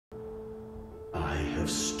have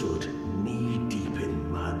stood knee-deep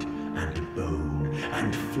in mud and bone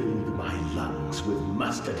and filled my lungs with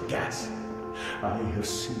mustard gas. I have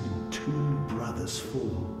seen 2 brothers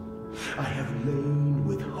fall. I have lain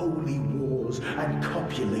with holy wars and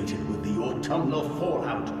copulated with the autumnal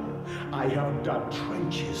fallout. I have dug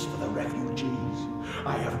trenches for the refugees.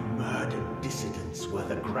 I have murdered dissidents where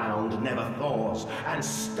the ground never thaws and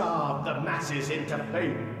starved the masses into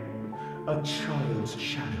pain. A child's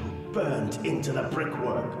shadow burnt into the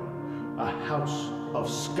brickwork. A house of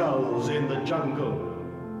skulls in the jungle.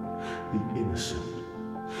 The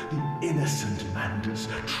innocent Manders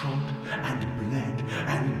trod and bled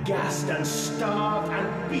and gassed and starved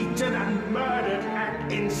and beaten and murdered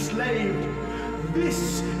and enslaved.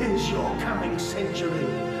 This is your coming century.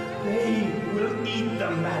 They will eat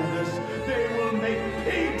the Manders. They will make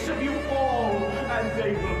pigs of you all, and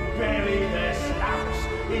they will bury their snouts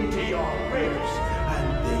into your ribs